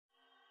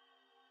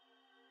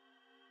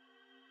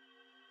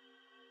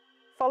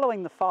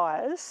Following the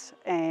fires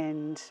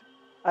and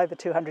over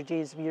 200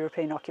 years of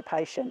European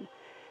occupation,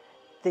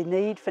 the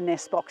need for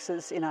nest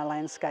boxes in our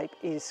landscape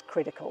is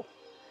critical.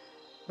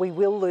 We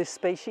will lose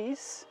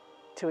species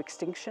to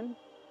extinction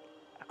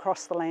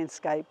across the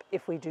landscape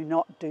if we do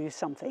not do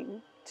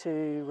something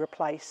to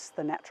replace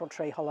the natural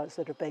tree hollows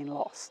that have been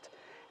lost.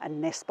 And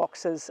nest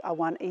boxes are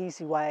one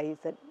easy way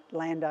that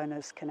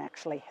landowners can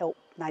actually help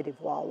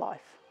native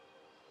wildlife.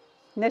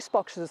 Nest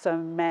boxes are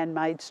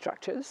man-made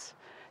structures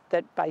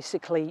that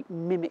basically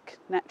mimic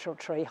natural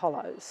tree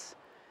hollows.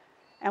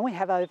 And we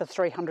have over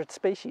 300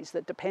 species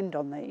that depend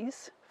on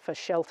these for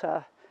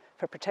shelter,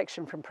 for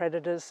protection from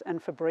predators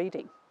and for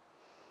breeding,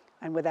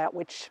 and without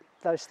which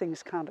those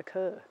things can't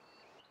occur.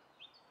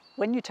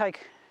 When you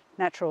take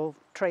natural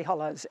tree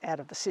hollows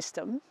out of the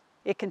system,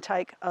 it can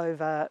take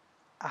over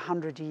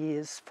 100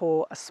 years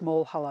for a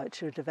small hollow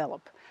to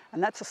develop.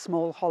 And that's a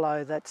small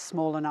hollow that's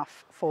small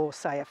enough for,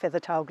 say, a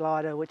feather-tailed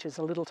glider, which is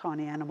a little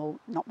tiny animal,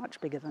 not much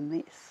bigger than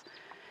this.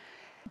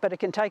 But it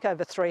can take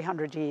over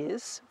 300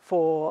 years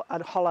for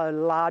a hollow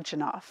large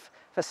enough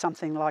for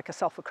something like a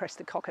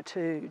sulphur-crested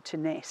cockatoo to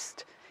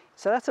nest.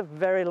 So that's a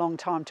very long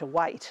time to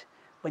wait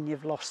when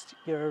you've lost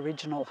your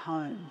original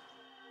home.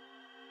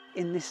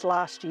 In this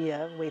last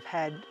year, we've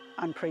had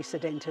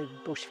unprecedented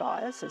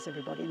bushfires, as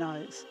everybody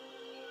knows.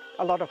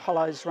 A lot of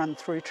hollows run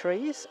through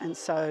trees, and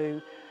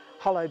so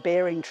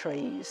hollow-bearing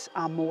trees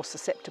are more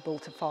susceptible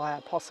to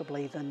fire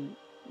possibly than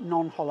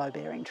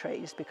non-hollow-bearing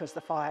trees, because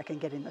the fire can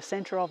get in the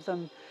centre of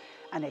them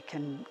and it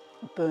can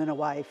burn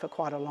away for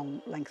quite a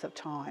long length of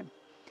time.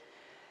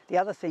 The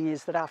other thing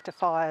is that after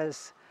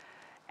fires,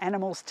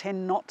 animals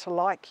tend not to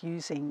like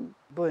using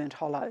burnt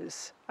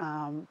hollows.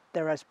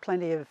 There is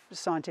plenty of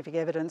scientific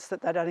evidence that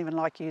they don't even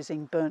like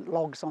using burnt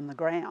logs on the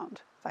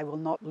ground. They will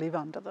not live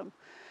under them.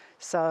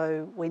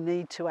 So we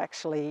need to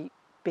actually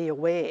be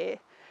aware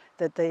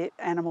that the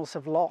animals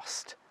have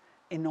lost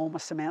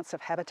enormous amounts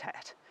of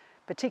habitat,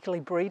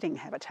 particularly breeding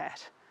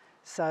habitat,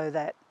 so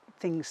that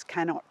things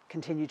cannot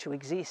continue to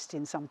exist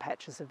in some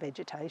patches of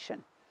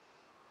vegetation.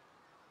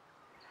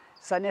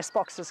 So nest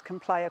boxes can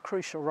play a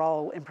crucial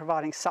role in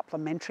providing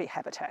supplementary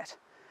habitat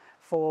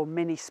for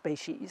many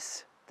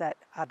species that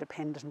are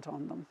dependent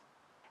on them.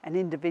 And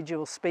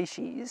individual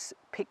species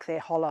pick their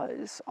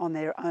hollows on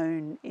their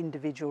own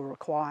individual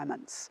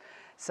requirements.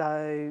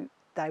 So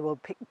they will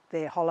pick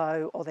their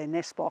hollow or their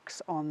nest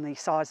box on the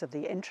size of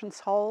the entrance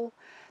hole.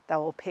 They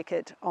will pick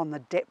it on the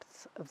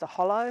depth of the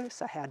hollow,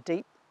 so how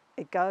deep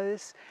it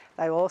goes.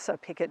 They will also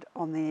pick it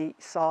on the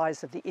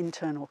size of the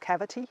internal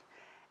cavity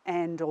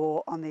and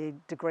or on the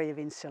degree of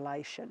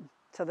insulation.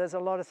 So there's a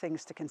lot of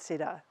things to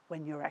consider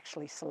when you're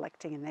actually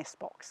selecting a nest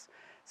box.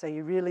 So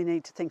you really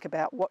need to think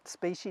about what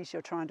species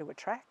you're trying to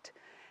attract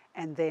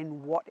and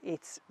then what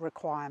its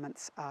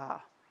requirements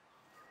are.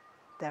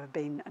 There have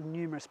been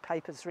numerous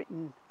papers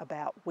written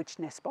about which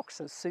nest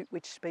boxes suit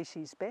which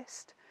species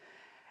best,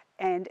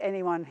 and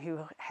anyone who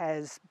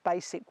has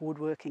basic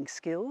woodworking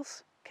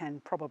skills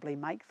can probably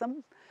make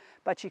them,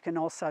 but you can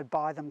also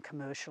buy them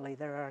commercially.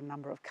 There are a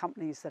number of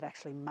companies that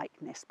actually make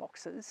nest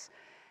boxes,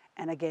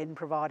 and again,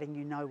 providing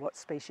you know what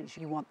species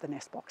you want the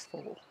nest box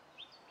for.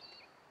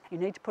 You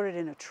need to put it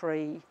in a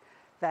tree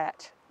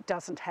that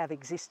doesn't have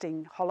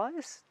existing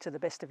hollows, to the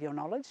best of your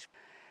knowledge.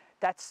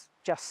 That's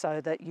just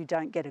so that you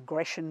don't get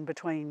aggression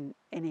between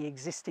any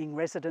existing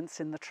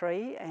residents in the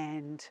tree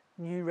and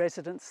new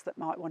residents that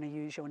might want to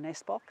use your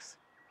nest box.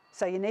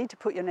 So you need to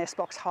put your nest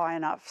box high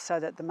enough so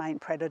that the main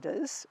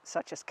predators,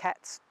 such as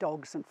cats,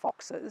 dogs and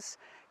foxes,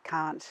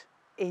 can't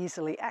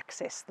easily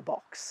access the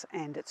box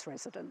and its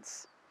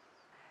residents.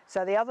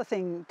 So the other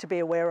thing to be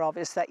aware of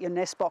is that your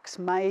nest box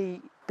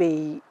may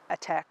be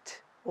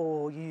attacked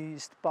or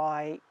used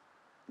by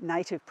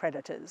native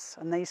predators,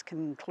 and these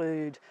can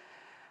include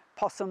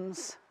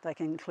possums, they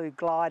can include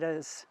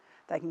gliders,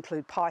 they can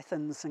include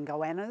pythons and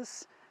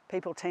goannas.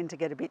 People tend to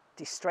get a bit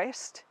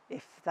distressed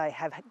if they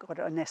have got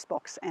a nest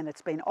box and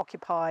it's been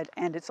occupied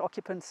and its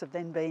occupants have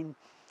then been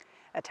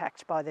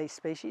attacked by these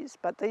species.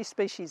 But these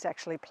species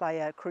actually play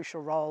a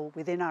crucial role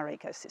within our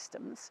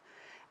ecosystems,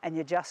 and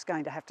you're just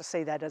going to have to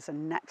see that as a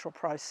natural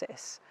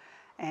process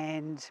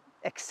and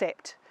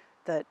accept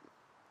that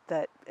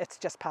it's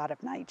just part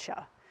of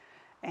nature.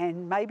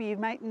 And maybe you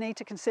may need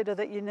to consider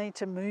that you need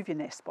to move your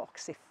nest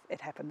box if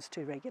it happens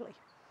too regularly.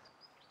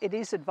 It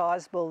is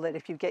advisable that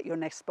if you get your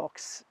nest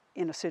box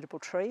in a suitable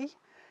tree,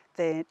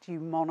 that you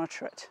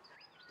monitor it.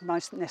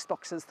 Most nest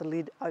boxes the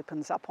lid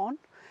opens up on,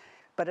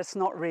 but it's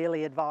not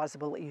really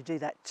advisable that you do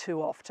that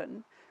too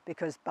often,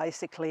 because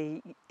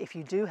basically if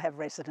you do have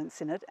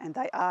residents in it and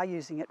they are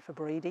using it for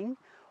breeding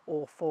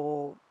or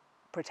for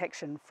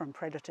protection from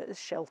predators,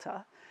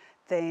 shelter,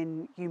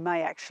 then you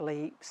may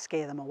actually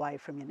scare them away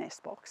from your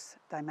nest box.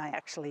 They may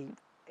actually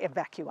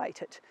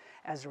evacuate it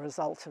as a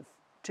result of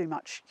too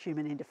much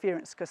human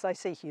interference because they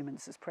see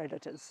humans as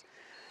predators.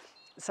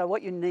 So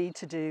what you need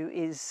to do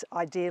is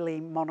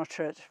ideally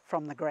monitor it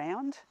from the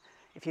ground.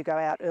 If you go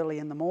out early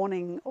in the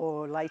morning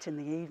or late in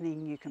the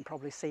evening, you can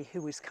probably see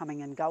who is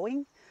coming and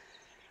going.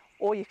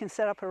 Or you can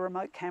set up a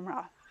remote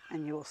camera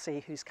and you'll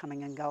see who's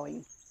coming and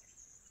going.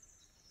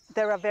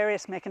 There are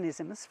various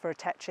mechanisms for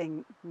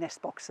attaching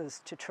nest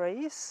boxes to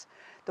trees.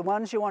 The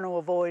ones you want to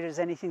avoid is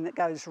anything that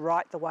goes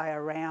right the way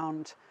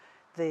around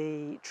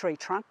the tree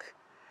trunk,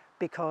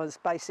 because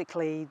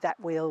basically that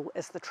will,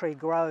 as the tree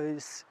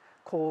grows,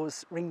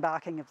 cause ring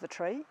barking of the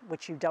tree,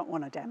 which you don't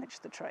want to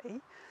damage the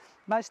tree.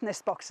 Most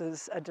nest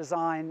boxes are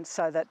designed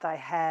so that they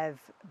have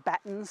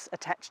battens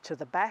attached to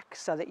the back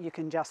so that you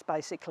can just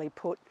basically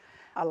put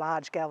a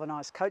large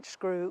galvanised coach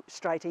screw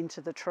straight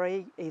into the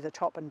tree, either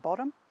top and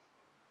bottom,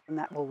 and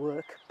that will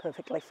work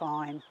perfectly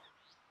fine.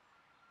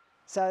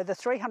 So the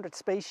 300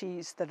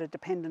 species that are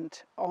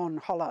dependent on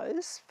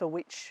hollows, for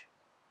which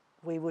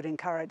we would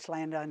encourage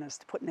landowners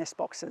to put nest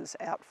boxes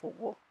out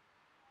for,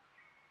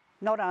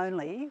 not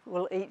only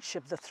will each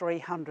of the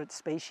 300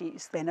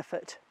 species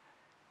benefit,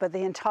 but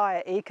the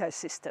entire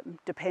ecosystem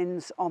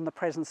depends on the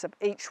presence of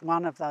each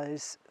one of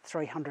those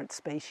 300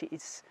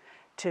 species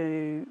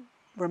to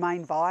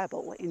remain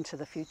viable into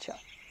the future.